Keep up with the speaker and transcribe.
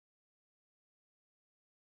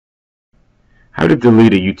How to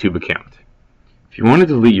delete a YouTube account. If you want to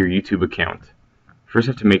delete your YouTube account, first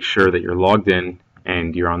you have to make sure that you're logged in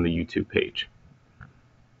and you're on the YouTube page.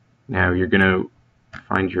 Now you're going to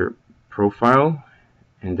find your profile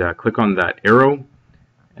and click on that arrow,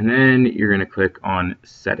 and then you're going to click on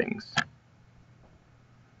Settings.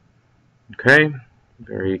 Okay,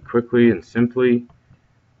 very quickly and simply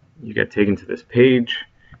you get taken to this page,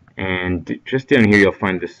 and just down here you'll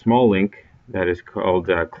find this small link that is called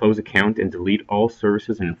Close Account and Delete All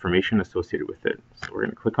Services and Information Associated with it. So we're going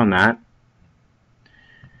to click on that.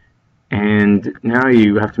 And now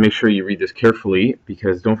you have to make sure you read this carefully,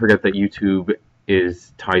 because don't forget that YouTube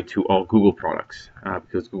is tied to all Google products,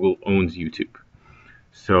 because Google owns YouTube.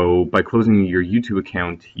 So by closing your YouTube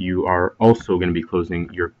account, you are also going to be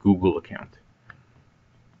closing your Google account.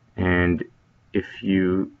 And if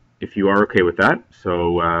you are okay with that,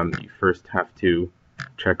 so you first have to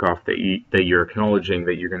check off that you're acknowledging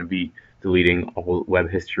that you're going to be deleting all web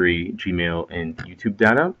history, Gmail, and YouTube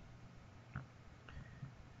data.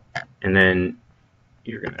 And then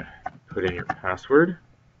you're going to put in your password.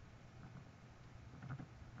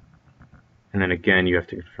 And then again, you have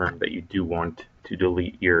to confirm that you do want to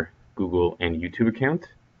delete your Google and YouTube account.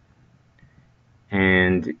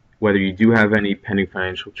 And whether you do have any pending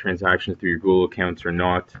financial transactions through your Google accounts or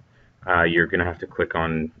not, you're going to have to click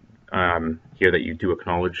on here that you do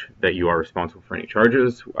acknowledge that you are responsible for any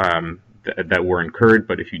charges that were incurred.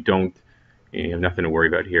 But if you don't, you have nothing to worry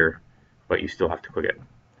about here, but you still have to click it.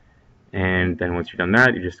 And then once you've done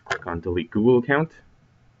that, you just click on Delete Google Account,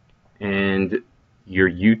 and your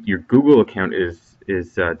Google account is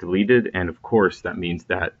deleted, and of course that means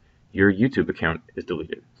that your YouTube account is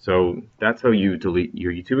deleted. So that's how you delete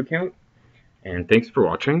your YouTube account. And thanks for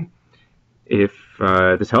watching. If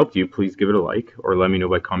this helped you, please give it a like or let me know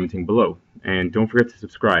by commenting below. And don't forget to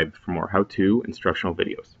subscribe for more how-to instructional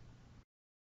videos.